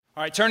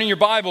All right, turning your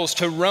Bibles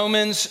to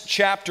Romans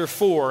chapter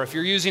 4. If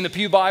you're using the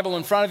Pew Bible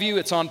in front of you,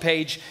 it's on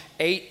page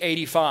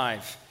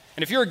 885.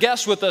 And if you're a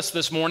guest with us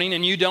this morning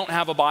and you don't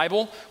have a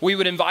Bible, we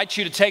would invite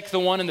you to take the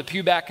one in the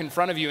pew back in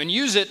front of you and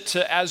use it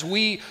as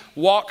we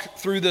walk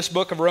through this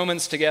book of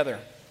Romans together.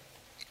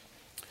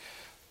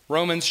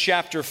 Romans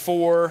chapter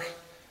 4,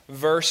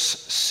 verse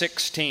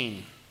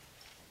 16.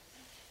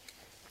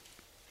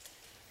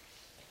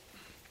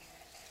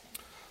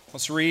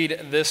 Let's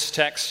read this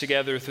text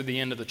together through the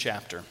end of the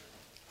chapter.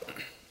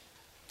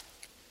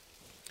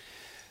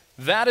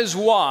 That is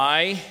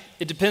why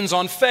it depends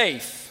on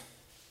faith,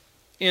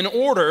 in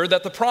order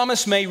that the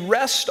promise may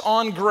rest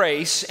on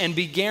grace and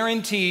be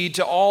guaranteed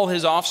to all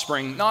his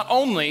offspring, not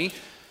only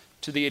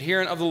to the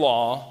adherent of the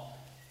law,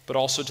 but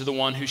also to the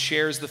one who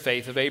shares the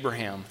faith of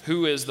Abraham,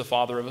 who is the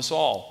father of us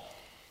all.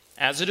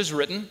 As it is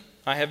written,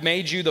 I have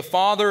made you the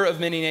father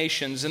of many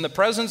nations in the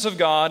presence of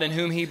God in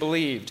whom he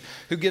believed,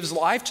 who gives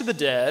life to the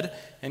dead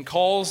and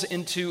calls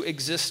into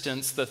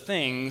existence the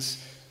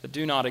things that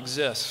do not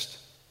exist.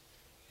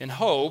 In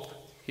hope,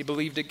 he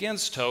believed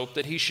against hope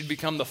that he should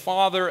become the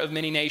father of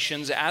many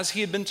nations, as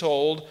he had been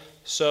told,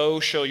 so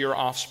shall your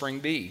offspring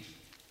be.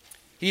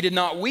 He did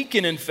not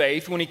weaken in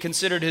faith when he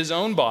considered his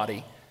own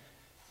body,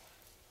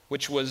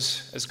 which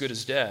was as good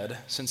as dead,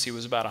 since he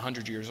was about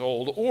 100 years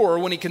old, or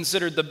when he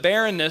considered the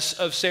barrenness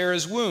of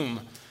Sarah's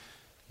womb.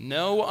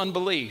 No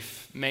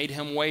unbelief made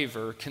him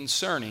waver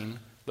concerning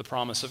the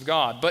promise of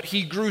God, but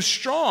he grew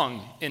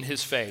strong in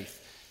his faith,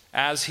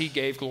 as he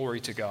gave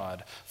glory to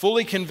God,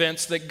 fully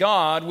convinced that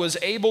God was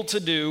able to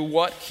do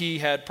what he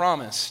had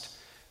promised.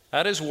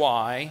 That is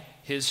why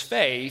his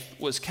faith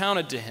was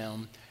counted to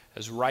him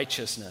as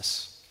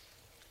righteousness.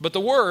 But the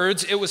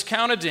words, it was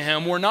counted to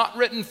him, were not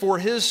written for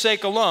his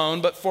sake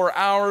alone, but for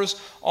ours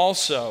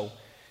also.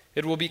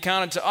 It will be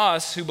counted to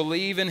us who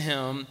believe in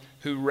him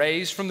who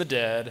raised from the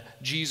dead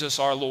Jesus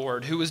our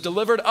Lord, who was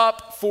delivered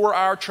up for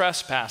our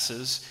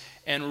trespasses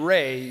and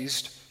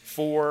raised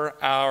for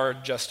our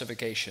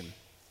justification.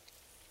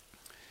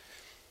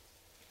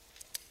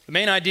 The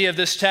main idea of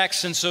this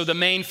text, and so the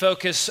main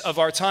focus of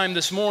our time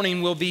this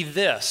morning, will be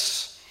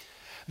this: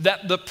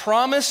 that the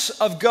promise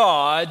of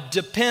God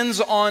depends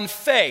on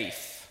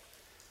faith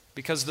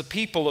because the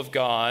people of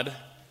God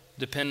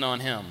depend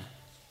on him.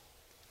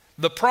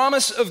 The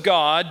promise of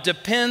God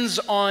depends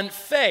on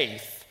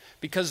faith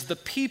because the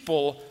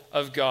people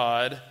of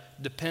God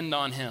depend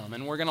on him.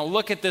 And we're going to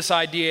look at this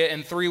idea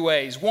in three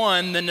ways.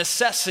 One, the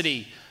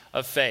necessity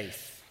of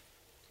faith.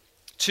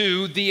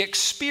 Two, the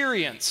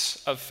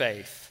experience of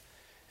faith.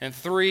 And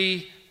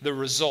three, the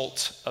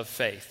result of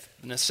faith.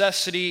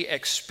 Necessity,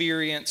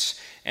 experience,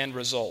 and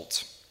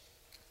result.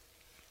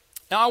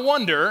 Now, I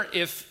wonder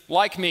if,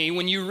 like me,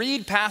 when you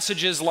read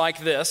passages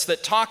like this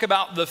that talk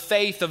about the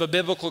faith of a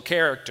biblical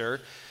character,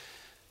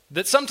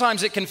 that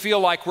sometimes it can feel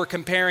like we're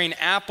comparing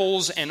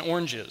apples and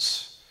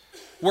oranges.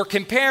 We're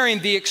comparing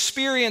the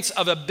experience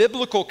of a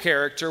biblical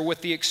character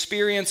with the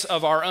experience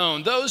of our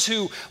own. Those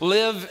who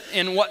live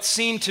in what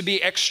seem to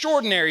be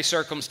extraordinary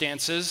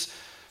circumstances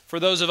for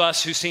those of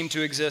us who seem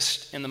to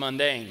exist in the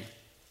mundane.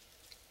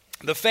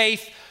 The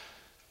faith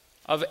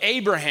of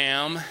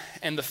Abraham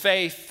and the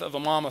faith of a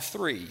mom of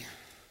three.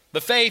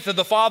 The faith of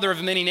the father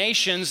of many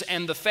nations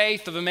and the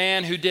faith of a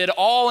man who did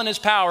all in his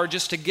power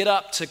just to get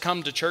up to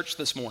come to church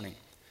this morning.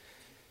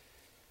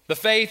 The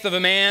faith of a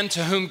man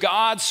to whom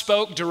God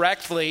spoke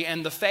directly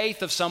and the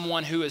faith of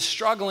someone who is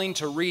struggling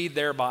to read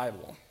their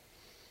Bible.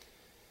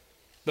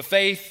 The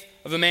faith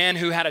of a man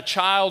who had a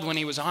child when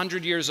he was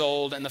 100 years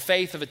old and the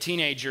faith of a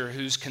teenager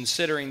who's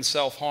considering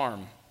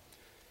self-harm.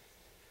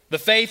 The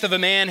faith of a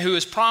man who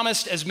is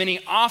promised as many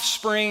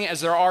offspring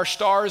as there are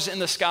stars in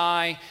the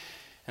sky,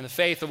 and the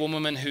faith of a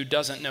woman who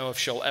doesn't know if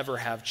she'll ever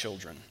have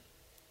children.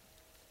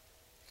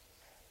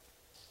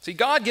 See,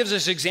 God gives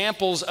us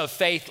examples of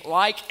faith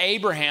like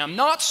Abraham,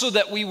 not so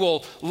that we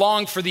will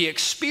long for the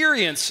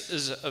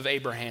experiences of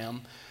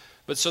Abraham,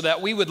 but so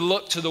that we would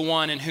look to the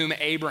one in whom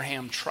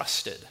Abraham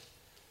trusted.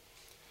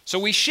 So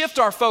we shift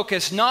our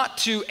focus not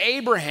to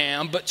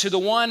Abraham, but to the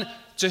one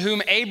to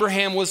whom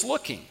Abraham was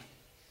looking.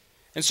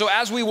 And so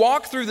as we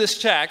walk through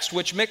this text,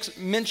 which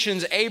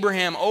mentions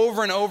Abraham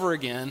over and over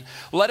again,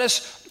 let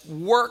us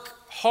work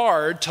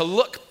hard to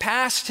look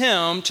past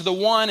him to the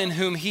one in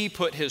whom he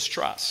put his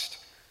trust.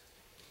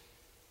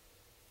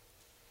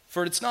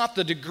 For it's not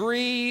the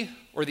degree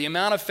or the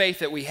amount of faith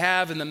that we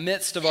have in the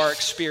midst of our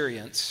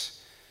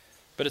experience,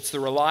 but it's the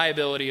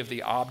reliability of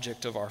the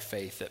object of our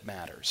faith that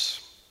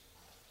matters.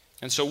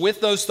 And so with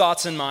those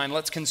thoughts in mind,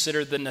 let's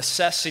consider the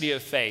necessity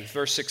of faith.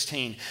 Verse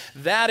 16,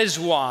 that is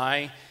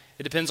why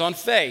it depends on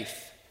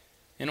faith,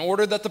 in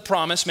order that the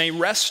promise may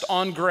rest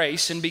on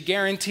grace and be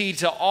guaranteed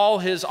to all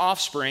his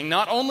offspring,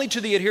 not only to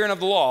the adherent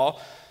of the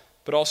law,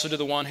 but also to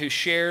the one who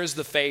shares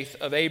the faith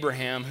of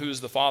Abraham, who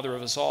is the father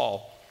of us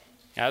all.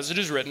 As it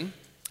is written,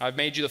 I've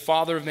made you the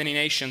father of many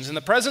nations in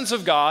the presence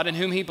of God in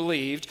whom he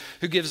believed,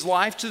 who gives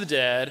life to the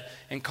dead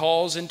and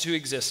calls into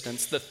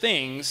existence the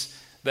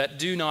things that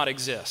do not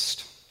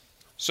exist.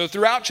 So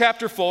throughout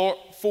chapter 4,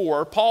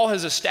 4, Paul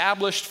has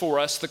established for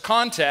us the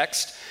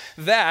context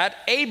that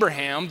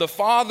Abraham, the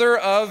father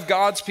of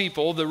God's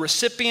people, the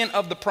recipient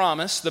of the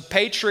promise, the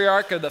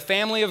patriarch of the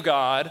family of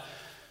God,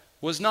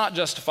 was not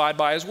justified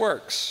by his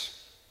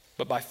works,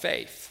 but by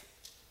faith.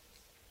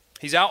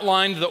 He's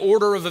outlined the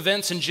order of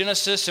events in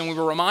Genesis, and we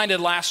were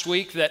reminded last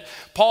week that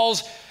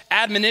Paul's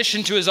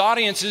admonition to his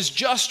audience is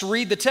just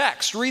read the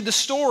text, read the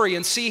story,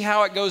 and see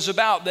how it goes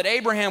about, that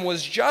Abraham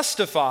was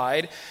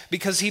justified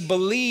because he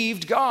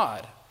believed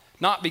God,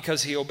 not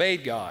because he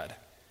obeyed God.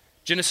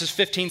 Genesis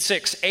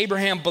 15:6,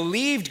 Abraham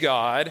believed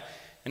God,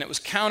 and it was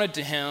counted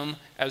to him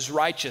as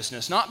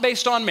righteousness, not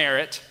based on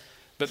merit,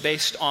 but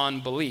based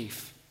on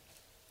belief.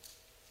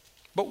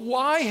 But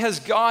why has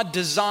God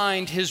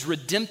designed his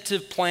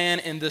redemptive plan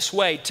in this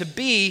way, to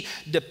be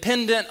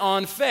dependent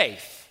on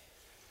faith?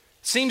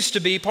 Seems to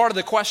be part of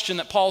the question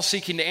that Paul's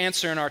seeking to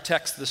answer in our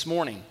text this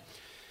morning.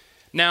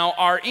 Now,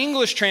 our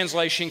English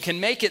translation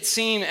can make it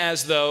seem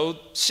as though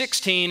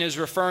 16 is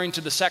referring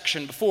to the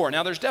section before.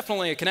 Now, there's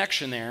definitely a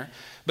connection there,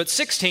 but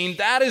 16,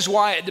 that is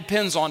why it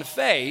depends on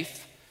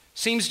faith,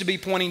 seems to be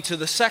pointing to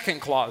the second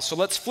clause. So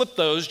let's flip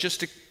those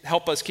just to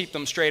help us keep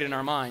them straight in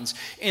our minds.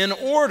 In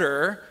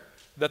order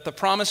that the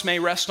promise may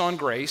rest on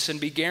grace and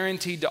be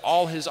guaranteed to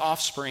all his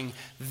offspring,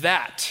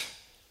 that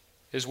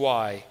is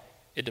why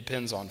it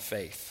depends on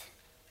faith.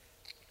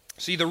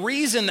 See, the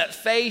reason that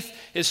faith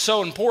is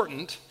so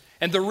important,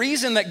 and the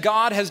reason that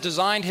God has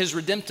designed his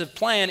redemptive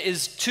plan,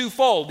 is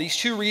twofold. These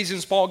two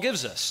reasons Paul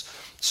gives us.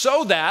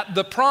 So that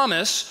the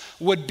promise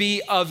would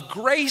be of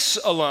grace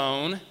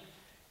alone,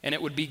 and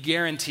it would be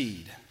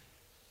guaranteed.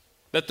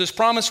 That this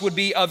promise would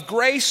be of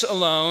grace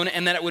alone,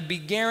 and that it would be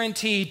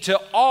guaranteed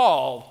to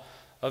all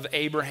of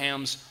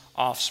Abraham's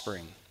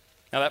offspring.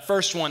 Now that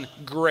first one,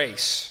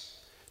 grace.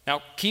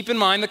 Now keep in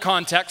mind the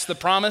context, the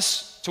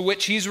promise to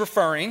which he's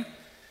referring,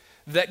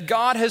 that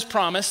God has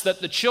promised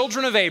that the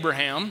children of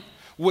Abraham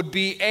would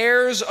be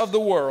heirs of the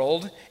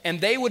world,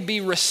 and they would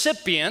be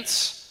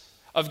recipients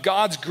of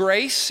God's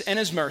grace and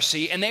his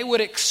mercy, and they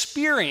would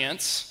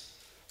experience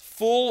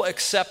full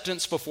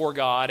acceptance before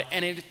God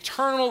and an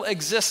eternal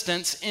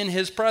existence in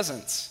his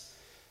presence,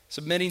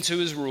 submitting to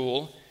his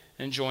rule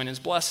and enjoying his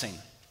blessing.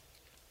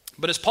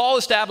 But as Paul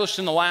established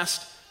in the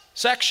last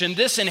section,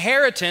 this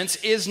inheritance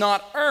is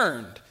not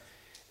earned.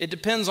 It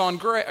depends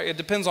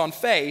on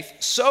faith,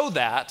 so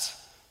that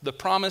the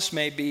promise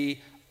may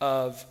be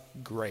of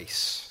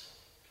grace.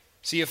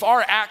 See, if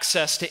our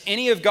access to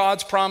any of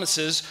God's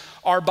promises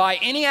are by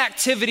any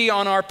activity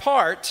on our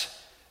part,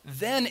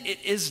 then it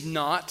is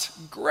not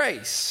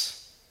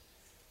grace.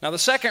 Now, the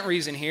second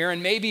reason here,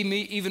 and maybe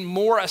even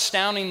more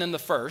astounding than the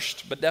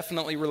first, but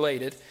definitely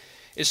related,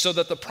 is so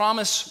that the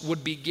promise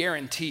would be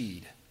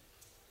guaranteed.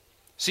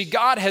 See,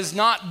 God has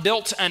not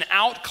built an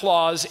out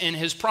clause in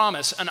his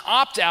promise, an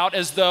opt-out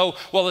as though,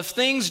 well, if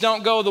things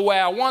don't go the way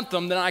I want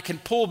them, then I can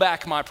pull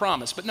back my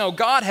promise. But no,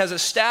 God has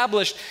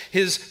established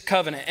his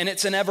covenant, and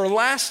it's an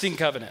everlasting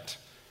covenant.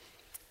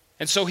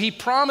 And so he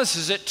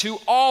promises it to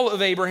all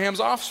of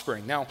Abraham's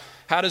offspring. Now,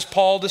 how does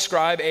Paul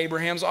describe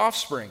Abraham's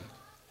offspring?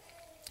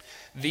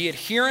 The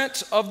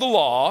adherent of the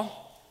law,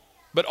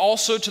 but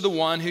also to the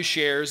one who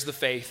shares the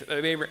faith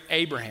of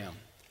Abraham.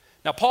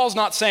 Now, Paul's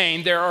not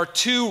saying there are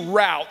two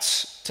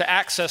routes to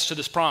access to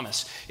this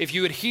promise. If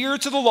you adhere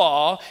to the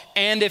law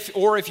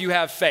or if you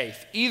have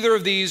faith, either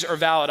of these are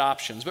valid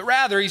options. But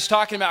rather, he's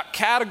talking about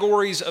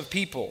categories of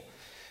people.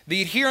 The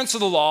adherents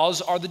of the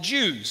laws are the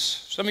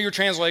Jews. Some of your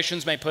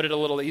translations may put it a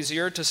little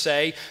easier to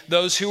say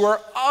those who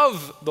are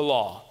of the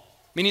law,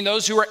 meaning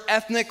those who are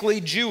ethnically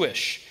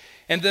Jewish,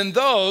 and then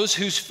those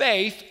whose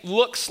faith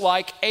looks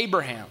like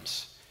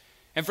Abraham's.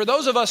 And for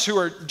those of us who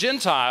are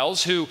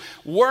Gentiles, who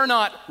were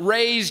not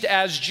raised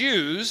as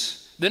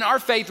Jews, then our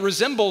faith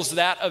resembles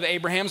that of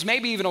Abraham's,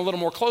 maybe even a little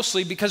more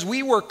closely, because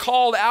we were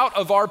called out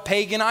of our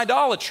pagan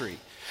idolatry.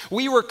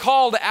 We were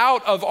called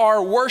out of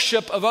our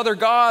worship of other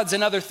gods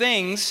and other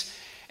things,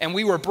 and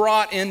we were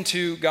brought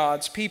into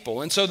God's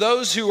people. And so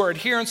those who are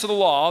adherents of the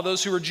law,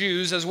 those who are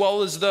Jews, as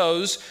well as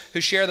those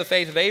who share the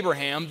faith of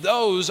Abraham,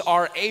 those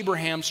are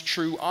Abraham's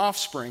true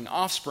offspring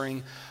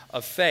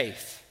of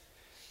faith.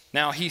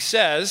 Now, he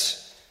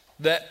says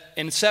that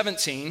in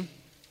 17,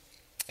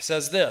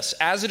 says this,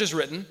 as it is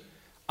written,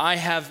 I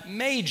have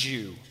made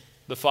you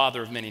the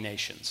father of many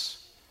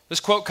nations. This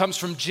quote comes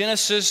from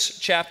Genesis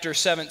chapter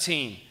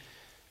 17.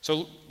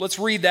 So let's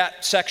read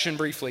that section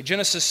briefly.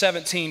 Genesis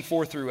 17,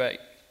 4 through 8.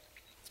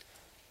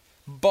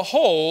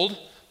 Behold,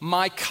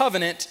 my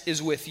covenant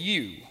is with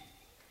you,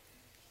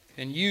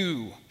 and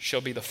you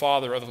shall be the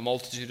father of a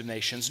multitude of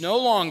nations. No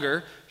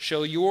longer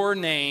shall your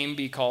name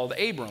be called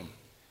Abram,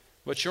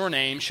 but your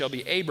name shall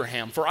be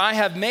Abraham. For I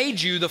have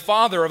made you the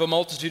father of a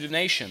multitude of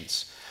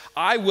nations.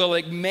 I will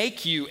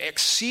make you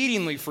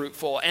exceedingly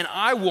fruitful, and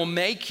I will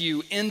make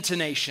you into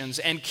nations,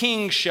 and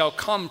kings shall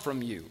come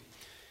from you.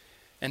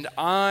 And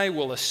I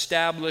will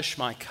establish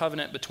my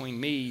covenant between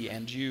me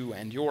and you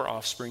and your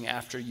offspring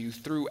after you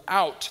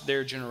throughout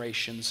their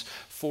generations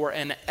for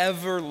an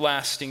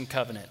everlasting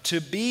covenant, to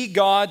be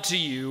God to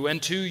you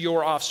and to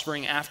your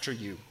offspring after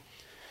you.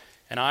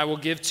 And I will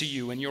give to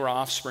you and your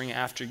offspring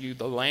after you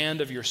the land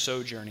of your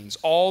sojournings,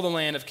 all the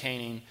land of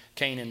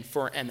Canaan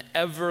for an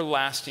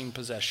everlasting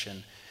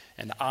possession,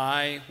 and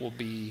I will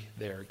be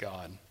their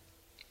God.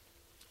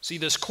 See,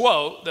 this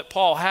quote that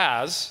Paul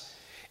has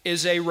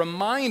is a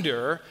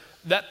reminder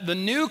that the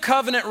new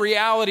covenant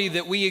reality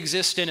that we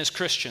exist in as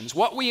Christians,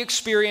 what we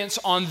experience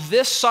on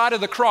this side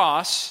of the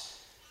cross,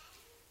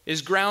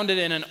 is grounded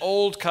in an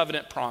old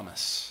covenant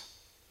promise.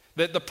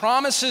 That the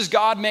promises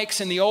God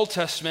makes in the Old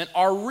Testament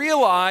are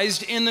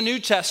realized in the New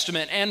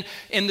Testament and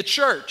in the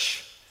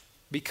church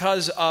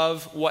because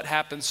of what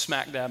happens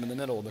smack dab in the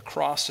middle, the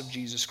cross of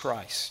Jesus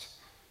Christ.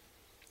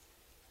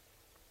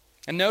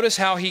 And notice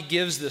how he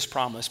gives this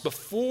promise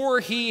before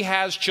he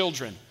has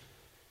children.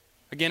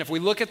 Again, if we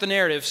look at the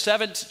narrative,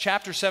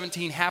 chapter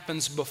 17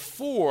 happens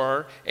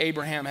before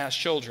Abraham has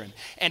children.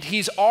 And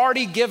he's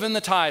already given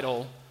the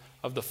title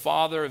of the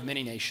father of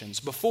many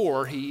nations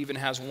before he even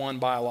has one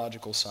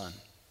biological son.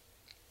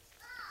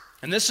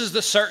 And this is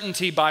the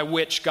certainty by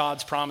which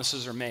God's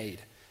promises are made.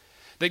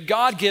 That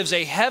God gives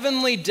a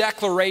heavenly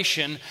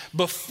declaration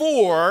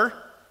before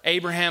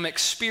Abraham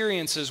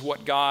experiences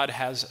what God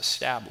has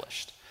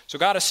established. So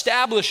God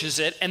establishes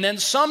it, and then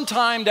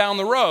sometime down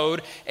the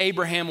road,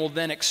 Abraham will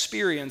then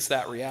experience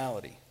that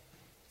reality.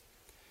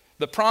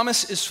 The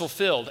promise is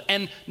fulfilled.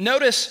 And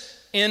notice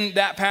in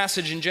that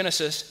passage in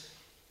Genesis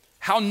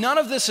how none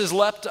of this is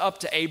left up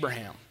to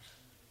Abraham.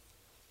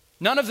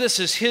 None of this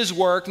is his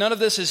work. None of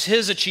this is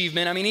his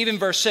achievement. I mean, even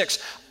verse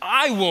 6,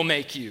 I will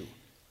make you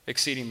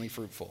exceedingly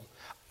fruitful.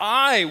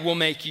 I will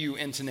make you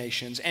into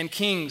nations, and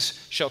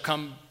kings shall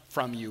come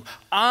from you.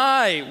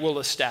 I will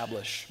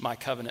establish my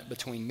covenant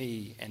between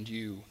me and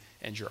you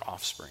and your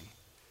offspring.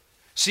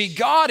 See,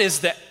 God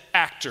is the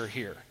actor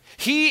here.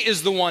 He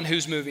is the one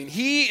who's moving.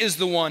 He is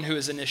the one who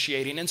is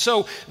initiating. And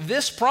so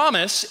this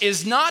promise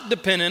is not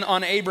dependent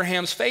on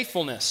Abraham's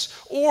faithfulness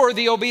or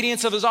the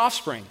obedience of his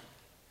offspring.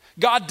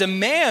 God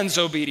demands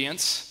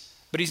obedience,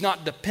 but he's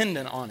not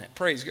dependent on it.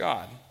 Praise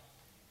God.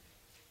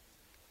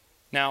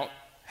 Now,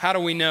 how do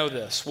we know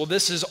this? Well,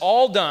 this is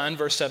all done,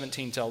 verse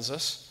 17 tells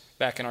us,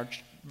 back in our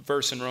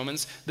verse in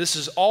Romans, this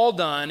is all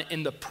done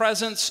in the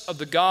presence of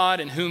the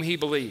God in whom he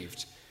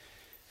believed.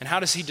 And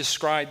how does he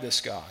describe this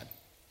God?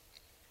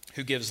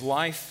 Who gives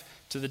life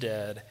to the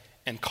dead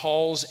and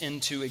calls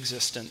into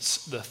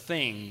existence the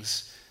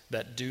things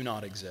that do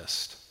not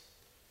exist.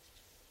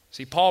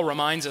 See, Paul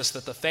reminds us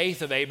that the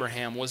faith of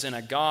Abraham was in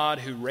a God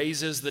who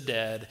raises the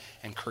dead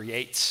and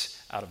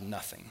creates out of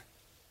nothing.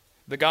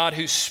 The God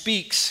who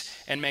speaks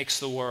and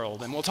makes the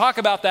world. And we'll talk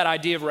about that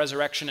idea of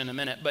resurrection in a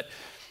minute, but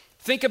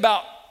think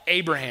about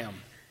Abraham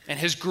and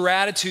his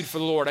gratitude for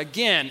the Lord.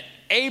 Again,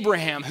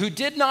 Abraham, who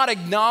did not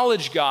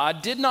acknowledge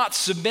God, did not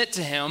submit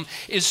to him,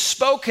 is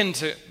spoken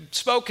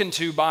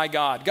to by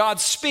God. God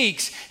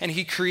speaks and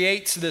he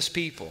creates this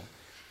people.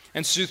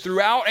 And so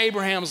throughout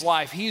Abraham's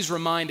life, he's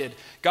reminded,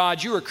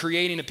 God, you are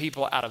creating a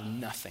people out of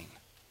nothing.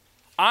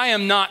 I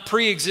am not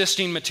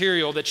pre-existing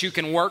material that you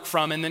can work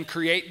from and then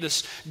create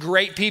this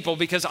great people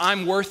because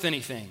I'm worth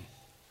anything.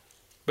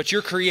 But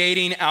you're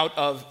creating out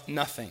of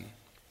nothing.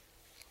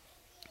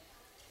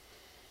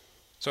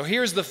 So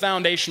here's the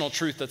foundational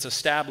truth that's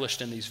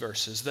established in these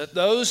verses, that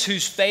those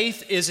whose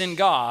faith is in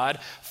God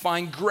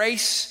find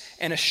grace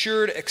and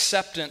assured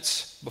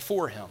acceptance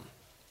before him.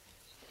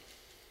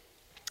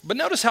 But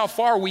notice how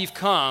far we've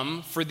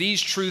come for these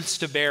truths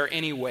to bear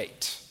any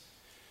weight.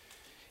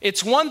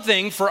 It's one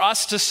thing for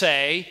us to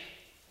say,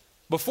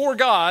 before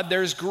God,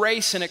 there's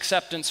grace and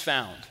acceptance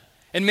found.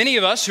 And many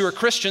of us who are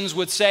Christians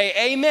would say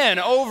amen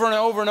over and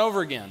over and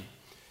over again.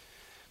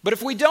 But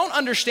if we don't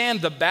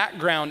understand the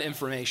background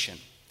information,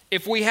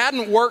 if we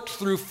hadn't worked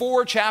through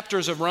 4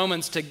 chapters of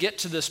Romans to get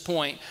to this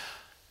point,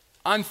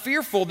 I'm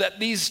fearful that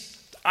these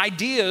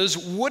ideas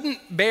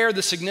wouldn't bear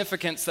the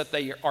significance that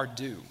they are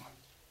due.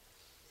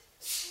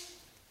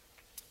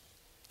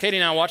 Katie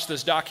and I watched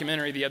this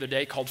documentary the other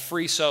day called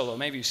Free Solo.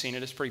 Maybe you've seen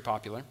it. It's pretty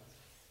popular.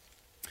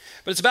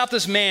 But it's about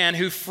this man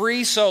who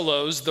free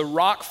solos the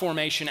rock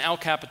formation El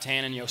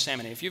Capitan in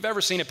Yosemite. If you've ever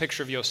seen a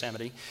picture of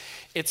Yosemite,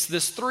 it's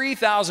this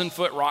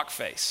 3,000-foot rock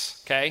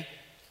face, okay,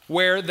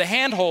 where the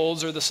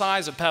handholds are the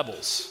size of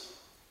pebbles.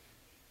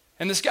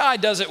 And this guy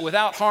does it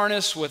without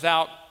harness,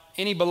 without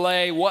any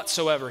belay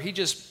whatsoever. He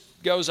just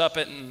goes up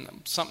it in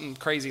something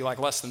crazy like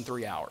less than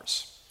 3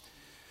 hours.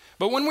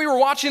 But when we were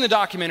watching the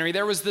documentary,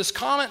 there was this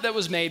comment that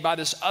was made by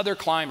this other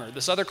climber.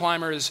 This other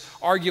climber is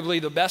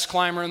arguably the best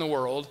climber in the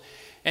world.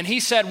 And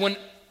he said, when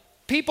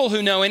people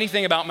who know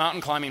anything about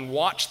mountain climbing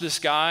watch this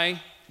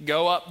guy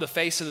go up the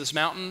face of this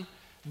mountain,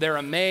 they're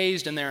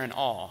amazed and they're in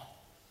awe.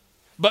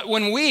 But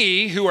when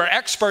we, who are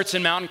experts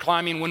in mountain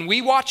climbing, when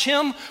we watch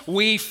him,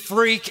 we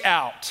freak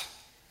out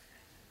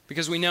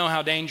because we know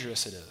how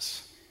dangerous it is.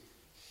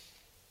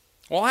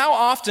 Well, how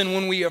often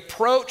when we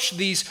approach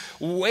these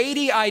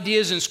weighty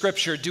ideas in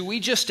Scripture do we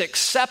just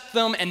accept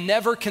them and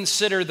never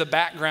consider the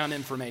background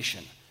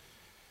information?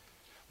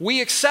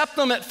 We accept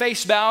them at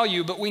face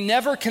value, but we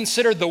never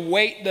consider the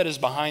weight that is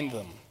behind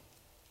them.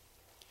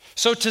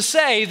 So to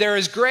say there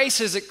is grace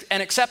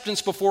and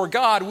acceptance before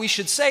God, we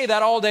should say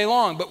that all day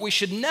long, but we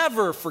should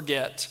never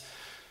forget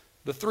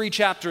the 3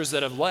 chapters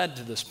that have led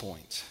to this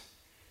point.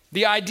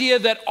 The idea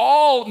that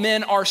all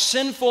men are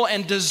sinful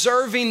and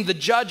deserving the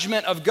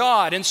judgment of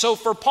God. And so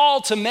for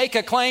Paul to make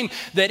a claim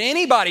that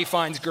anybody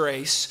finds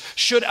grace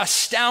should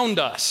astound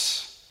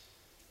us.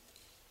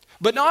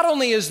 But not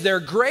only is there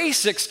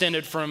grace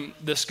extended from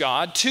this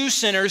God to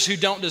sinners who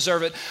don't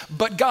deserve it,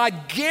 but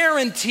God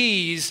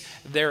guarantees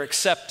their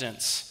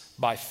acceptance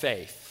by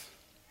faith.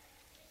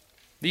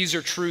 These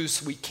are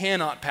truths we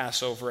cannot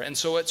pass over, and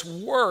so it's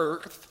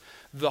worth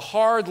the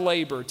hard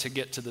labor to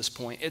get to this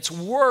point. It's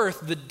worth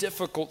the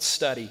difficult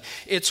study.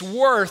 It's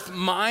worth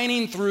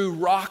mining through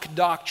rock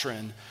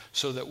doctrine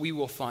so that we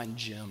will find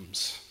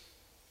gems.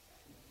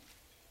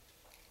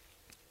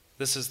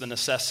 This is the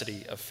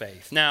necessity of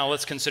faith. Now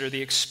let's consider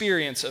the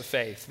experience of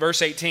faith.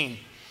 Verse 18.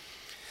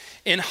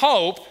 In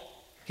hope,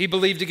 he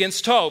believed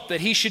against hope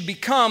that he should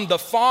become the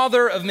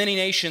father of many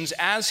nations,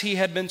 as he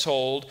had been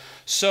told,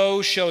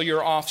 so shall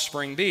your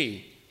offspring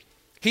be.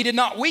 He did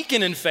not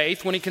weaken in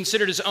faith when he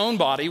considered his own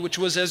body, which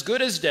was as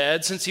good as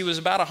dead since he was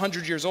about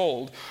 100 years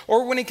old,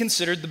 or when he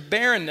considered the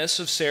barrenness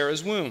of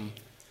Sarah's womb.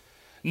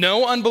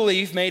 No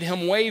unbelief made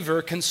him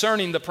waver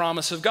concerning the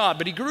promise of God,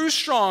 but he grew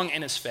strong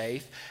in his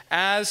faith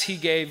as he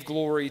gave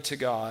glory to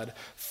God,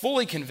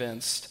 fully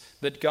convinced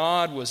that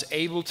God was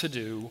able to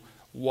do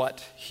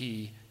what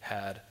he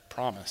had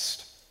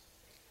promised.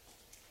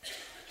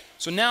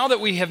 So now that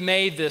we have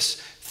made this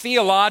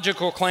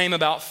theological claim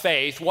about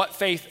faith, what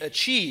faith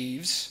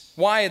achieves,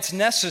 why it's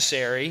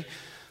necessary,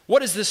 what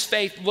does this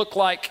faith look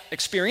like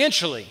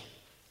experientially?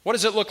 What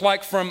does it look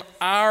like from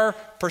our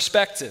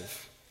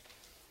perspective?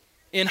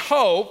 In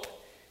hope,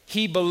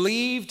 he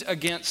believed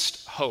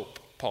against hope,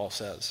 Paul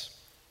says.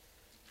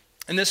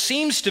 And this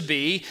seems to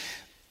be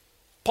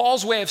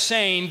Paul's way of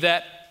saying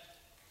that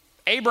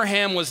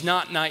Abraham was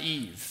not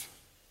naive.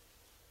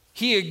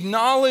 He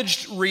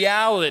acknowledged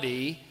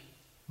reality,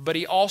 but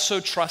he also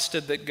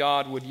trusted that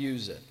God would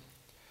use it.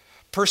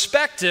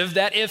 Perspective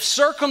that if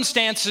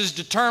circumstances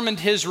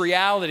determined his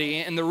reality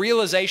and the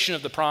realization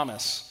of the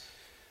promise,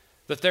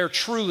 that there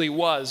truly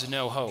was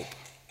no hope.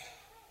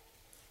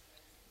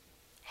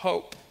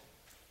 Hope.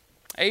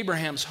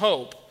 Abraham's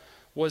hope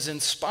was in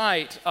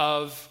spite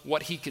of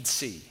what he could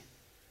see.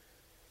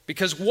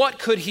 Because what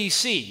could he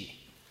see?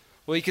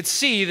 Well, he could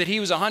see that he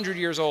was 100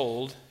 years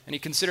old and he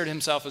considered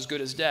himself as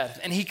good as dead.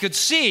 And he could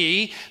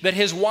see that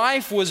his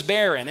wife was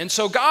barren. And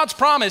so God's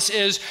promise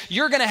is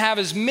you're going to have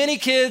as many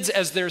kids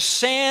as there's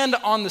sand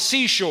on the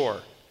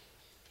seashore.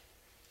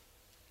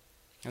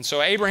 And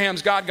so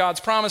Abraham's got God's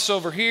promise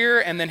over here,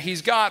 and then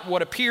he's got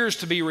what appears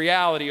to be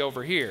reality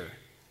over here.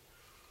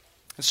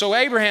 And so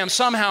Abraham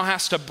somehow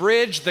has to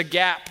bridge the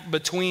gap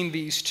between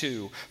these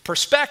two,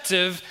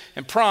 perspective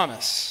and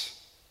promise.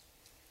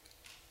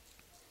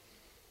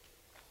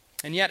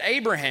 And yet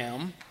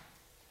Abraham,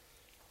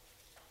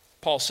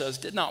 Paul says,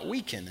 did not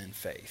weaken in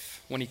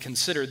faith when he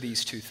considered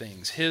these two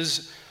things,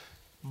 his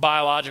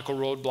biological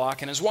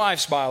roadblock and his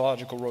wife's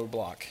biological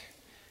roadblock.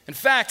 In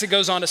fact, it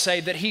goes on to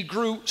say that he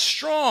grew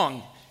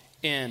strong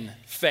in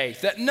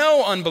faith, that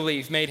no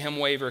unbelief made him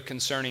waver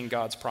concerning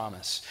God's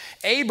promise.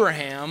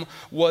 Abraham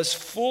was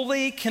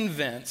fully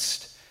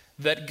convinced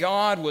that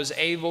God was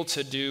able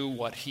to do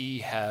what he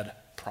had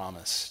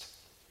promised.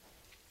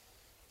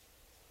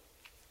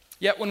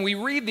 Yet when we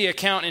read the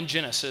account in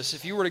Genesis,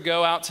 if you were to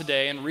go out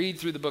today and read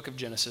through the book of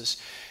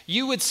Genesis,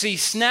 you would see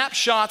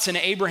snapshots in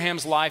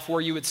Abraham's life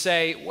where you would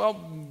say, well,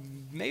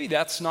 maybe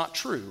that's not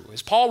true.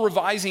 Is Paul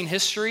revising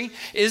history?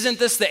 Isn't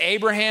this the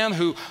Abraham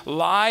who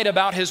lied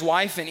about his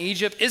wife in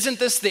Egypt? Isn't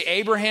this the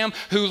Abraham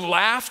who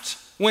laughed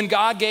when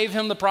God gave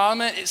him the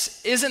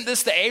promise? Isn't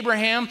this the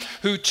Abraham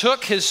who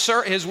took his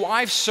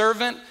wife's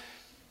servant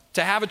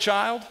to have a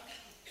child?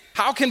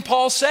 How can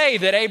Paul say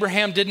that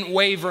Abraham didn't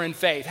waver in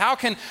faith? How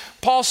can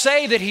Paul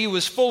say that he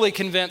was fully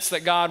convinced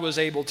that God was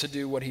able to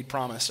do what he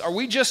promised? Are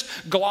we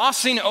just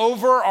glossing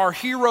over our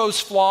hero's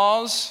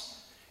flaws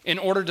in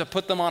order to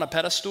put them on a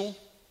pedestal?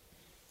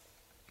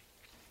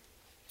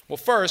 Well,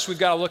 first, we've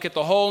got to look at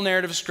the whole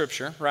narrative of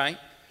Scripture, right?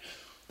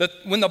 That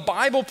when the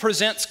Bible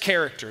presents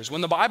characters,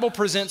 when the Bible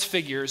presents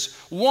figures,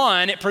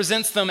 one, it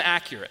presents them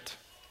accurate,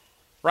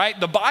 right?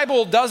 The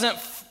Bible doesn't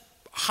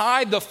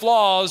hide the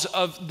flaws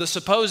of the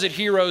supposed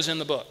heroes in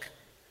the book.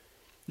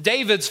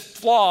 David's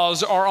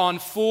flaws are on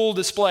full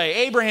display.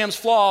 Abraham's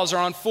flaws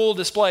are on full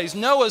display.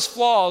 Noah's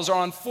flaws are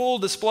on full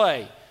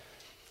display.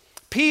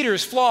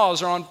 Peter's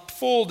flaws are on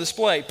full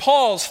display.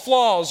 Paul's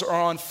flaws are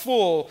on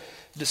full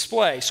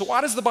display. So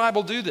why does the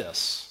Bible do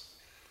this?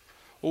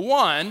 Well,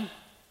 one,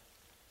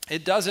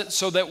 it does it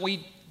so that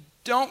we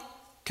don't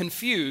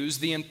confuse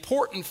the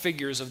important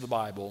figures of the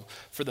Bible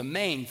for the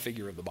main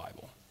figure of the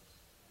Bible.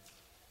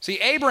 See,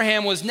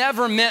 Abraham was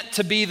never meant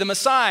to be the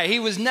Messiah.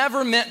 He was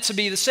never meant to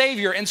be the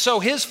Savior. And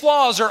so his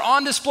flaws are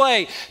on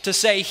display to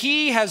say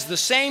he has the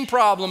same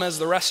problem as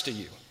the rest of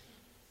you.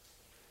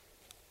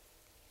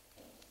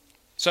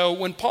 So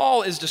when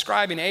Paul is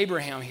describing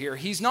Abraham here,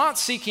 he's not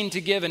seeking to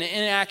give an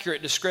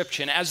inaccurate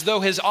description as though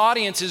his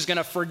audience is going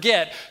to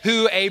forget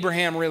who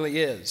Abraham really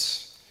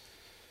is.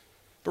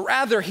 But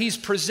rather, he's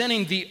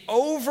presenting the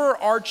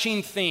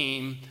overarching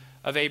theme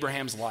of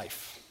Abraham's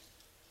life.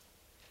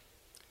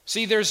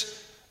 See,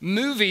 there's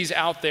movies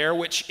out there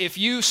which, if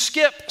you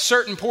skip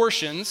certain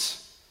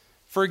portions,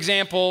 for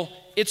example,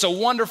 It's a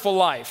Wonderful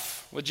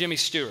Life with Jimmy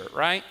Stewart,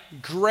 right?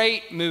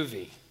 Great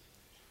movie.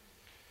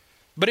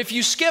 But if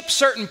you skip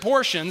certain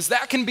portions,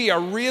 that can be a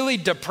really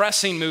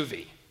depressing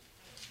movie.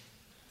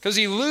 Because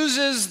he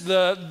loses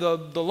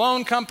the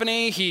loan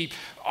company, he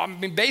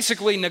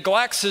basically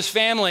neglects his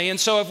family, and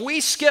so if we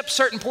skip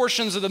certain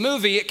portions of the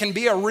movie, it can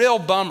be a real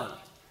bummer.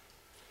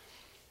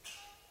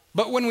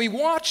 But when we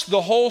watch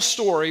the whole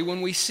story,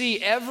 when we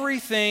see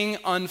everything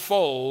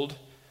unfold,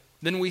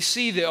 then we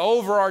see the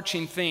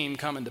overarching theme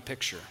come into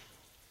picture.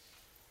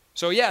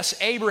 So yes,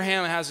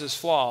 Abraham has his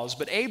flaws,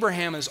 but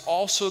Abraham is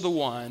also the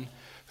one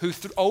who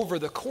over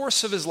the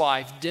course of his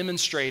life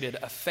demonstrated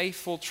a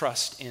faithful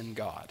trust in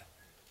God.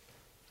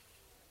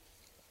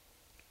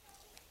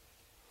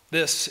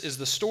 This is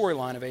the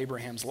storyline of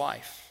Abraham's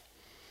life.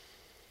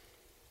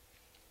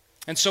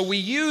 And so we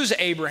use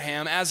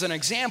Abraham as an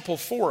example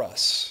for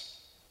us.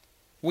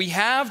 We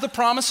have the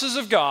promises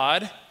of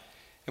God,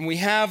 and we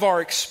have our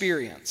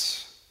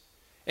experience.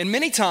 And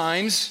many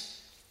times,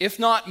 if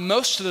not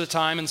most of the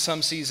time in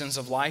some seasons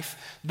of life,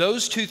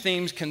 those two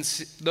things can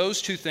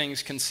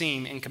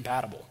seem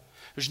incompatible.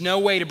 There's no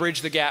way to bridge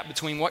the gap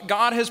between what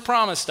God has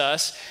promised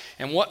us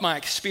and what my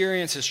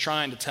experience is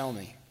trying to tell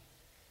me.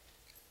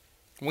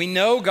 We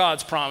know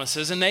God's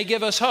promises and they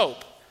give us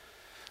hope.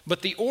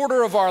 But the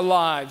order of our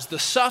lives, the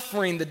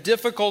suffering, the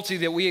difficulty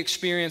that we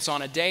experience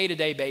on a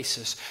day-to-day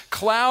basis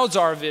clouds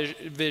our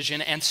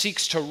vision and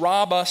seeks to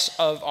rob us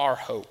of our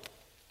hope.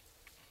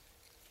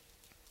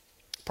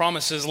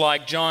 Promises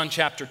like John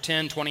chapter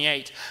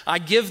 10:28, I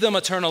give them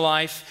eternal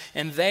life,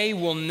 and they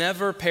will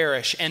never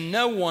perish, and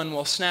no one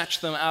will snatch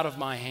them out of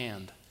my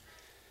hand.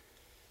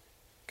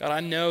 God,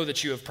 I know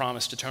that you have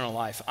promised eternal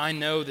life. I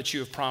know that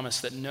you have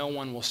promised that no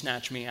one will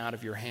snatch me out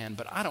of your hand,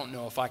 but I don't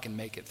know if I can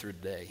make it through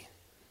today.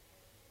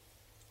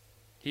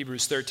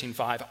 Hebrews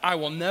 13:5, I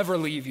will never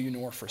leave you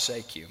nor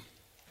forsake you.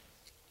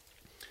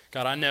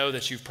 God, I know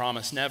that you've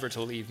promised never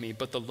to leave me,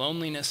 but the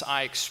loneliness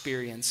I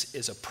experience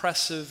is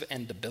oppressive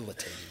and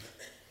debilitating.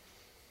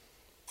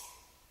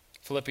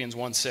 Philippians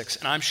 1:6,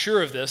 and I'm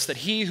sure of this, that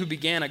he who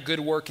began a good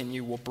work in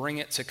you will bring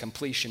it to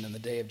completion in the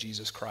day of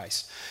Jesus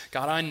Christ.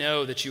 God, I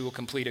know that you will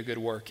complete a good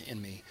work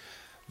in me,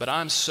 but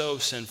I'm so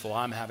sinful,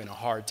 I'm having a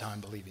hard time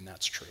believing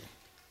that's true.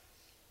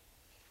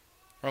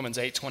 Romans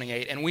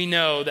 8:28, and we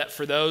know that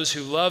for those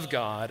who love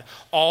God,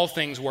 all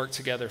things work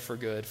together for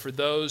good, for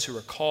those who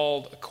are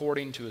called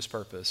according to his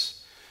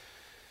purpose.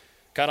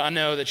 God, I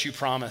know that you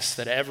promise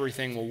that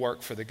everything will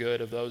work for the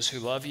good of those who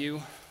love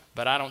you,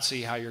 but I don't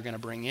see how you're going to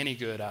bring any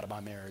good out of my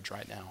marriage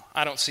right now.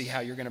 I don't see how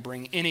you're going to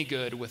bring any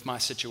good with my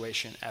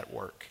situation at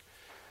work.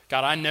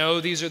 God, I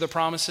know these are the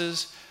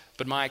promises,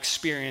 but my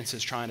experience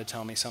is trying to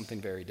tell me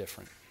something very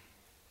different.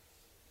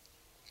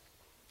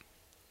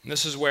 And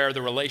this is where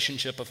the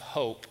relationship of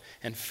hope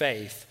and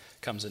faith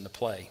comes into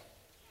play.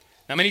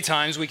 Now, many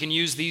times we can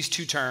use these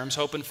two terms,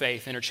 hope and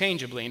faith,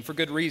 interchangeably, and for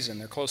good reason.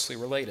 They're closely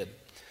related.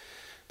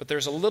 But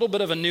there's a little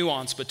bit of a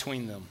nuance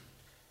between them.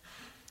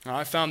 Now,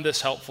 I found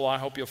this helpful. I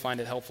hope you'll find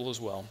it helpful as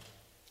well.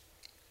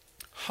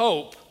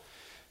 Hope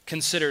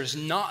considers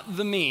not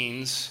the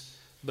means,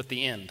 but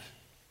the end.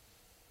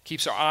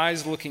 Keeps our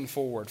eyes looking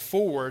forward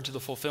to the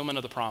fulfillment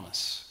of the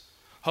promise.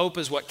 Hope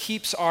is what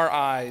keeps our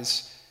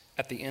eyes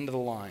at the end of the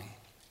line.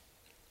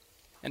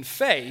 And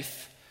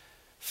faith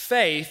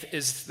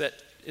is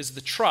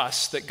the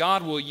trust that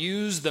God will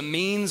use the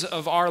means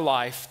of our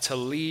life to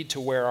lead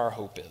to where our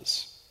hope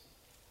is.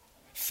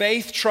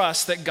 Faith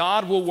trusts that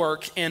God will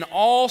work in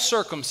all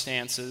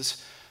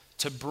circumstances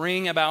to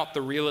bring about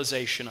the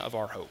realization of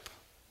our hope.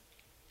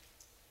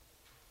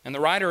 And the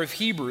writer of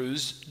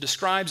Hebrews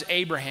describes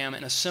Abraham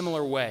in a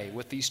similar way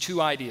with these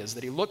two ideas,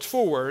 that he looked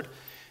forward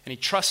and he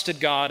trusted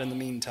God in the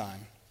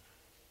meantime.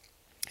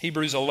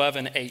 Hebrews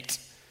 11:8.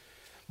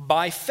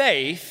 By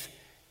faith,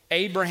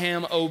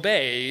 Abraham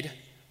obeyed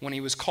when he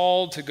was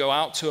called to go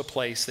out to a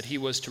place that he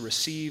was to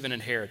receive an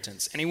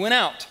inheritance. And he went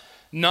out,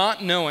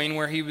 not knowing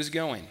where he was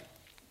going.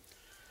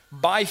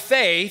 By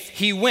faith,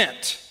 he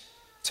went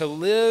to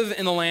live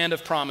in the land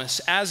of promise,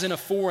 as in a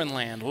foreign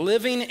land,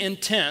 living in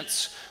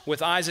tents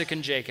with Isaac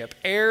and Jacob,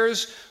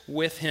 heirs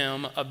with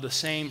him of the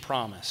same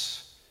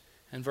promise.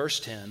 And verse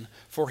 10,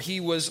 for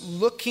he was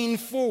looking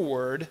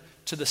forward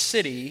to the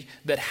city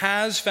that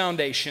has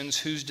foundations,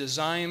 whose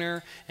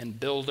designer and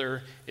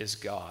builder is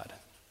God.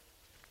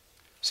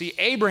 See,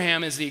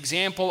 Abraham is the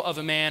example of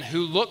a man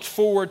who looked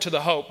forward to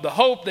the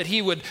hope that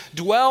he would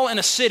dwell in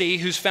a city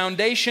whose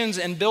foundations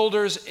and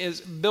builder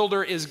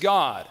is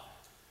God.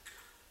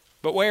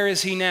 But where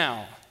is he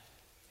now?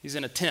 He's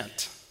in a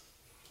tent.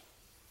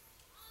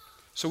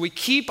 So we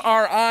keep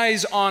our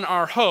eyes on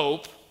our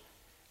hope,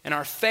 and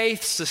our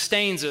faith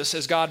sustains us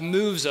as God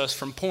moves us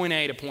from point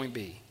A to point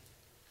B.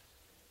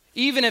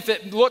 Even if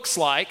it looks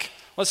like,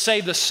 let's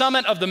say the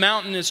summit of the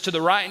mountain is to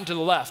the right and to the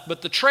left,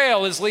 but the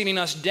trail is leading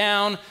us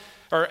down,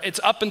 or it's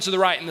up and to the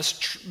right, and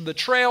the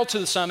trail to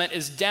the summit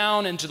is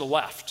down and to the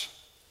left.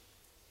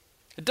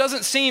 It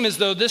doesn't seem as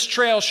though this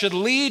trail should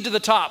lead to the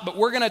top, but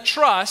we're going to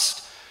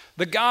trust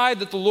the guide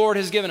that the Lord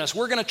has given us.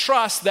 We're going to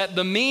trust that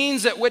the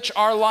means at which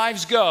our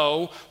lives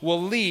go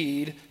will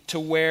lead to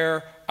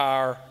where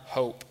our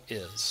hope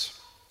is.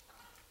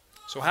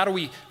 So how do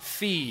we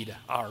feed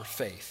our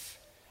faith,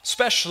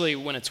 especially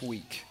when it's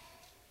weak?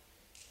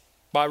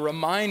 By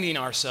reminding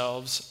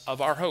ourselves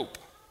of our hope.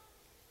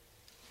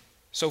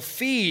 So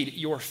feed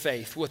your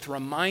faith with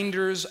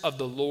reminders of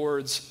the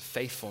Lord's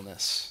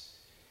faithfulness.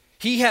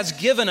 He has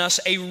given us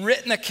a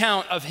written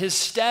account of his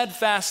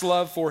steadfast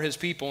love for his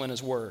people in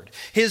his word,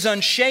 his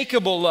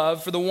unshakable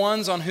love for the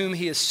ones on whom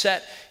he has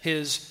set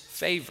his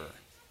favor.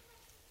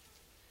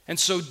 And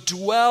so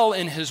dwell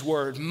in his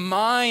word,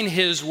 mine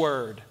his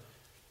word,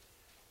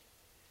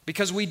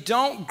 because we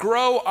don't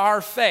grow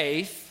our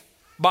faith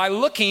by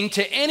looking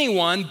to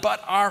anyone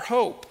but our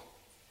hope.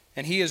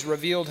 And he has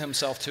revealed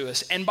himself to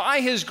us. And by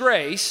his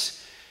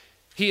grace,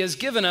 he has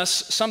given us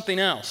something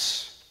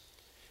else.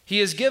 He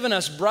has given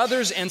us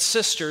brothers and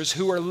sisters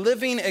who are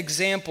living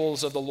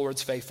examples of the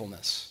Lord's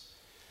faithfulness.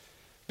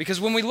 Because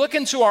when we look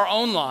into our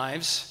own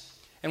lives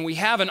and we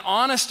have an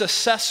honest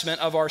assessment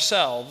of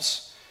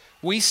ourselves,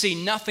 we see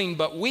nothing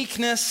but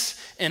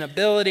weakness,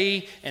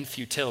 inability, and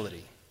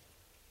futility.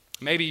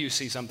 Maybe you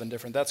see something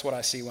different. That's what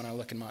I see when I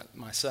look at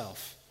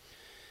myself.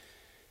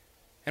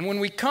 And when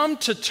we come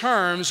to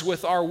terms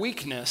with our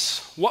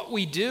weakness, what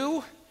we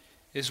do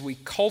is we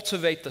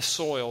cultivate the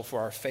soil for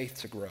our faith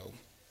to grow.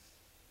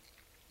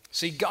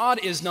 See, God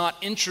is not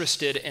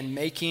interested in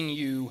making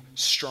you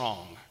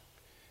strong.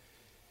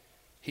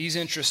 He's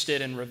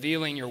interested in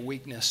revealing your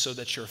weakness so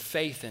that your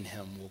faith in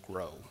him will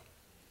grow.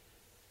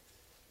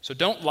 So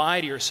don't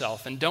lie to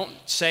yourself and don't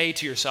say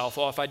to yourself,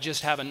 oh, if I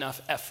just have enough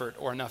effort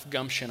or enough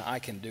gumption, I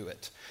can do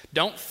it.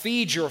 Don't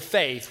feed your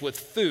faith with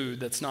food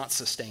that's not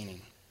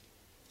sustaining.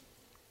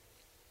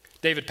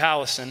 David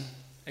Powlison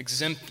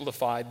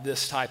exemplified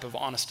this type of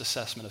honest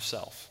assessment of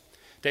self.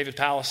 David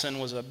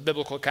Powlison was a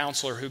biblical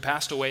counselor who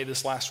passed away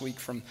this last week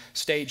from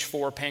stage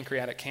 4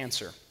 pancreatic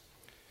cancer.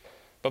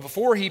 But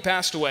before he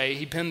passed away,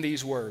 he penned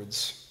these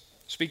words.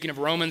 Speaking of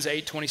Romans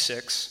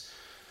 8:26,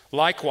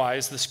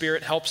 likewise, the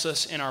Spirit helps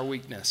us in our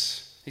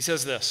weakness. He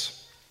says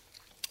this,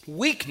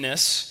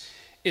 weakness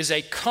is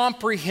a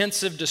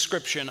comprehensive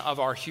description of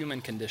our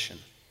human condition.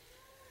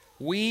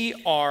 We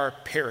are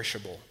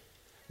perishable.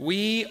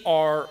 We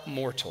are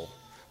mortal.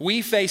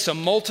 We face a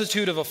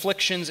multitude of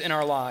afflictions in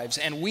our lives,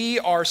 and we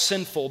are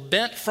sinful,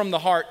 bent from the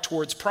heart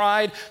towards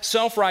pride,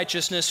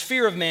 self-righteousness,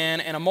 fear of man,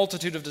 and a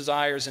multitude of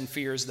desires and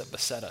fears that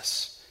beset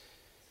us.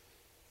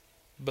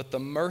 But the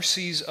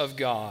mercies of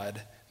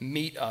God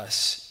meet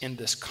us in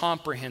this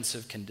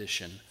comprehensive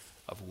condition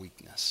of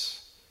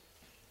weakness.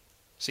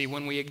 See,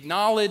 when we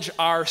acknowledge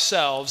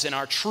ourselves in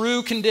our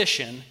true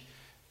condition,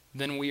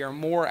 then we are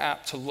more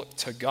apt to look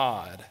to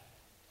God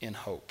in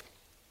hope.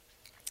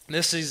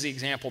 This is the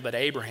example that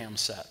Abraham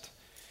set.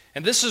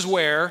 And this is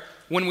where,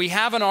 when we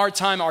have an hard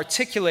time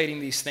articulating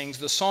these things,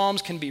 the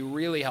Psalms can be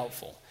really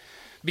helpful.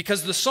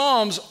 Because the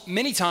Psalms,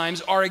 many times,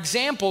 are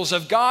examples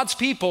of God's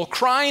people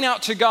crying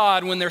out to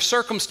God when their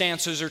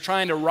circumstances are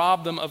trying to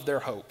rob them of their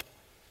hope.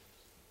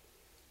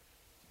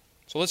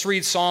 So let's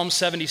read Psalm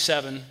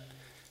 77,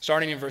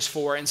 starting in verse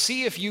 4, and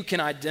see if you can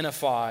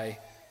identify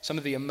some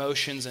of the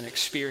emotions and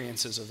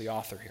experiences of the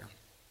author here.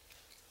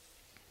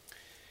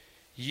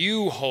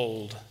 You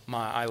hold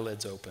my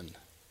eyelids open.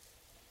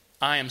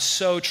 I am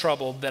so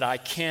troubled that I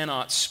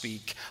cannot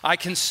speak. I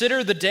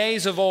consider the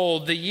days of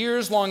old, the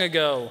years long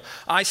ago.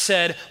 I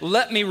said,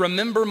 let me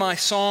remember my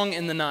song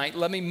in the night.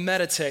 Let me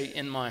meditate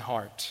in my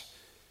heart.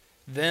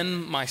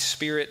 Then my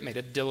spirit made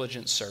a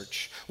diligent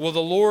search. Will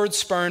the Lord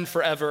spurn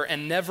forever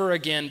and never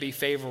again be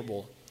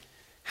favorable?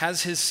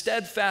 Has his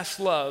steadfast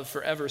love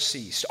forever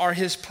ceased? Are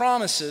his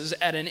promises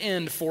at an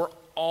end for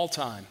all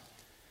time?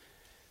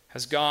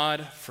 Has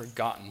God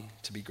forgotten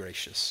to be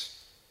gracious?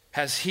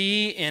 Has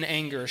he in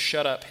anger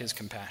shut up his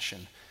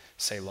compassion?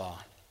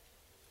 Selah.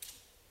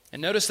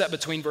 And notice that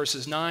between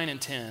verses 9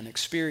 and 10,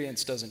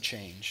 experience doesn't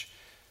change,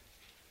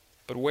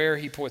 but where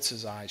he puts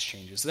his eyes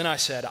changes. Then I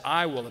said,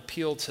 I will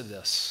appeal to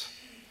this,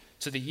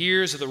 to the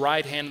years of the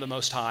right hand of the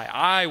Most High.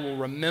 I will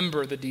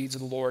remember the deeds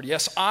of the Lord.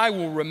 Yes, I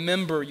will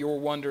remember your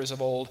wonders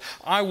of old.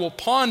 I will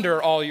ponder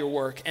all your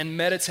work and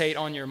meditate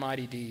on your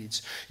mighty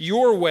deeds.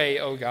 Your way,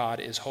 O God,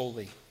 is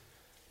holy.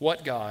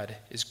 What God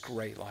is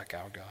great like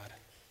our God?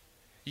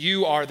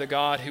 You are the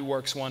God who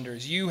works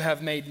wonders. You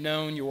have made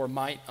known your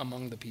might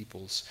among the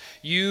peoples.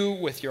 You,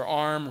 with your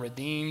arm,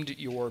 redeemed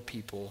your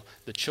people,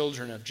 the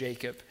children of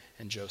Jacob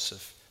and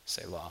Joseph.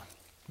 Selah.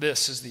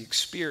 This is the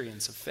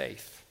experience of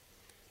faith.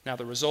 Now,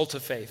 the result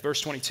of faith. Verse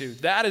 22.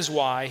 That is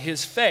why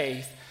his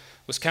faith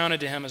was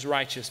counted to him as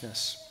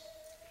righteousness.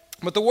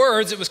 But the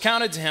words it was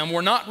counted to him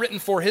were not written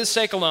for his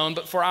sake alone,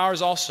 but for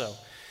ours also.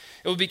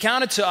 It will be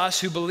counted to us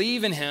who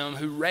believe in him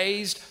who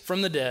raised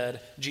from the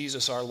dead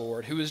Jesus our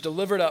Lord, who was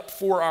delivered up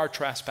for our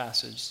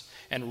trespasses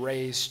and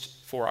raised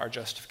for our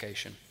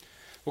justification.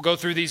 We'll go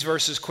through these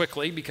verses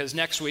quickly because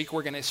next week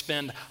we're going to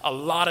spend a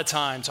lot of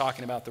time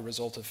talking about the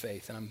result of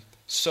faith, and I'm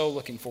so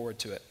looking forward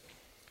to it.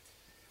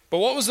 But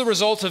what was the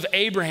result of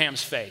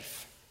Abraham's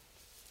faith?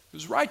 It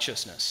was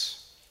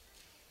righteousness.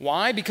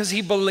 Why? Because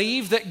he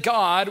believed that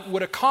God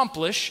would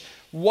accomplish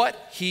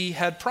what he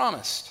had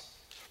promised.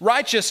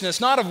 Righteousness,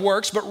 not of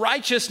works, but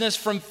righteousness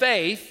from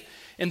faith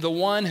in the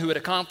one who had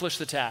accomplished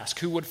the task,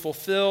 who would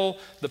fulfill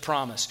the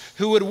promise,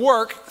 who would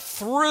work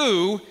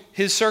through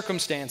his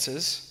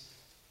circumstances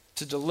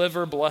to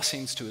deliver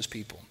blessings to his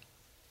people.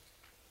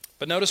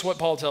 But notice what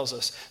Paul tells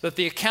us, that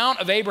the account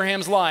of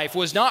Abraham's life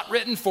was not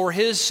written for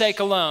his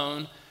sake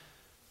alone,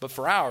 but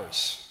for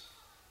ours.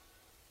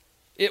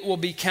 It will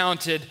be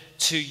counted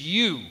to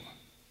you.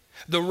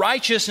 The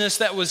righteousness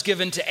that was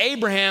given to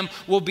Abraham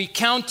will be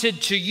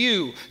counted to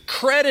you,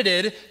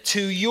 credited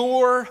to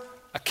your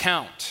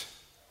account.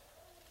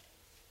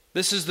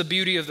 This is the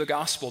beauty of the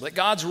gospel, that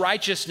God's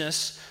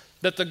righteousness,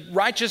 that the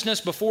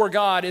righteousness before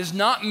God is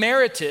not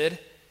merited,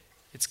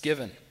 it's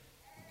given.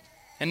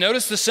 And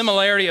notice the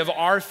similarity of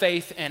our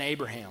faith and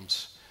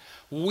Abraham's.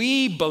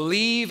 We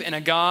believe in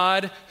a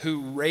God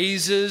who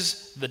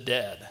raises the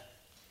dead.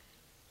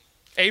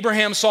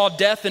 Abraham saw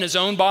death in his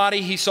own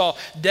body. He saw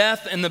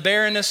death in the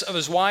barrenness of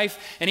his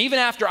wife. And even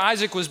after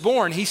Isaac was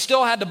born, he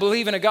still had to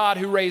believe in a God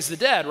who raised the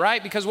dead,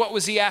 right? Because what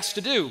was he asked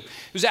to do?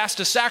 He was asked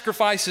to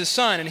sacrifice his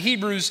son. And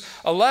Hebrews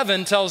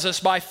 11 tells us,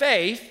 by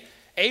faith,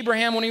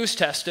 Abraham, when he was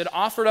tested,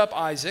 offered up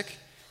Isaac,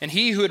 and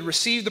he who had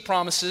received the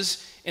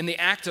promises in the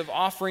act of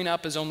offering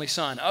up his only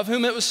son, of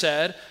whom it was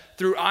said,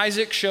 through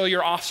Isaac shall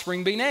your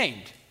offspring be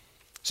named.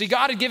 See,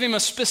 God had given him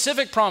a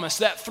specific promise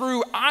that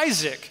through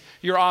Isaac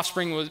your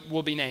offspring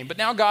will be named. But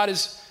now God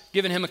has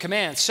given him a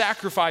command,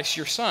 sacrifice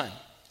your son.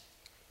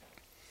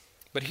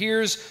 But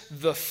here's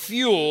the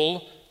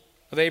fuel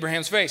of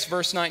Abraham's faith,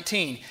 verse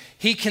 19.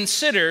 He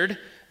considered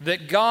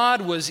that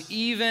God was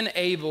even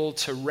able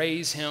to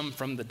raise him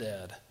from the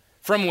dead,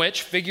 from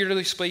which,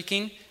 figuratively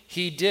speaking,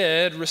 he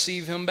did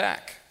receive him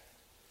back.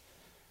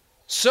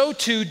 So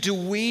too do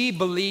we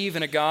believe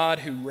in a God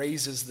who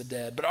raises the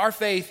dead. But our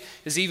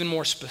faith is even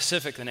more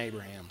specific than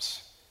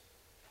Abraham's.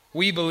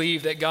 We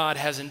believe that God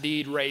has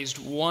indeed raised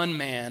one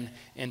man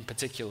in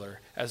particular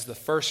as the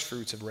first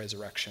fruits of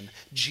resurrection,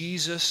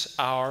 Jesus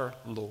our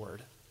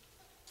Lord.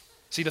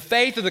 See, the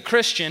faith of the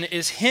Christian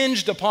is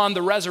hinged upon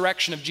the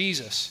resurrection of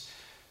Jesus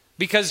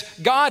because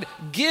God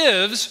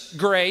gives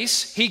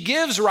grace, he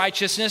gives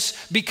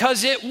righteousness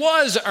because it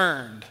was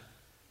earned,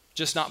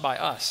 just not by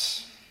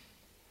us,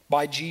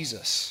 by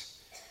Jesus.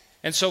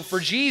 And so for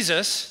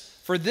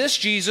this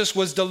Jesus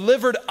was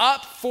delivered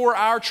up for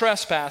our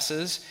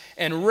trespasses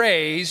and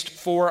raised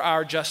for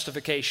our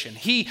justification.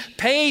 He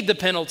paid the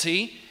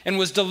penalty and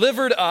was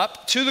delivered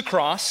up to the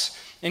cross,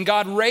 and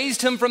God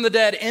raised him from the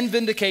dead in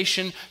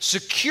vindication,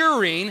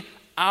 securing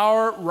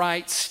our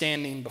right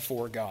standing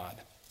before God.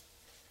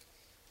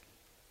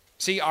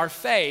 See, our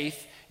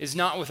faith is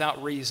not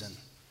without reason.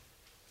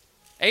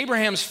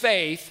 Abraham's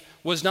faith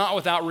was not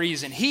without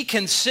reason. He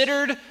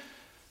considered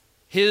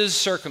his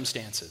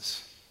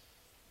circumstances.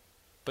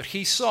 But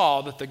he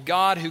saw that the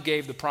God who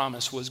gave the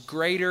promise was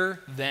greater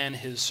than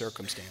his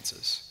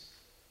circumstances.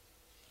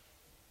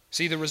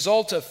 See, the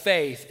result of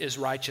faith is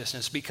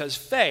righteousness because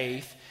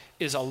faith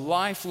is a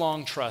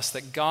lifelong trust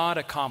that God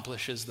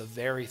accomplishes the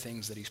very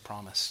things that he's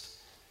promised.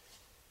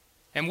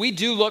 And we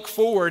do look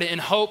forward in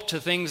hope to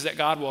things that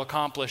God will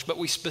accomplish, but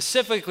we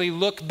specifically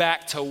look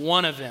back to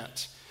one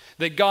event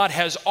that God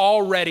has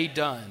already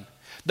done.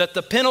 That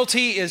the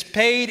penalty is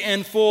paid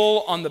in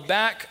full on the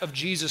back of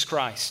Jesus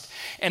Christ.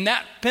 And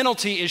that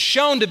penalty is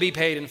shown to be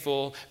paid in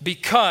full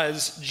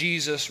because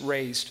Jesus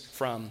raised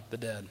from the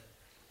dead.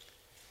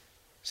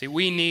 See,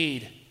 we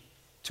need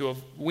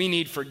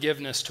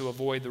forgiveness to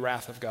avoid the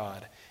wrath of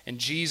God. And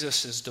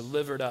Jesus is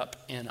delivered up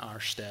in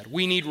our stead.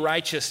 We need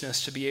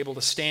righteousness to be able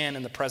to stand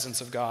in the presence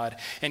of God.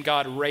 And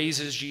God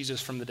raises Jesus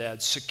from the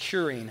dead,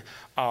 securing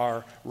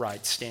our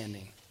right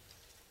standing.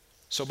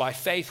 So by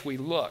faith we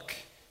look.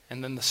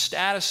 And then the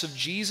status of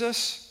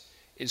Jesus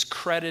is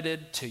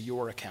credited to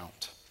your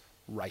account,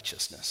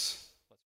 righteousness.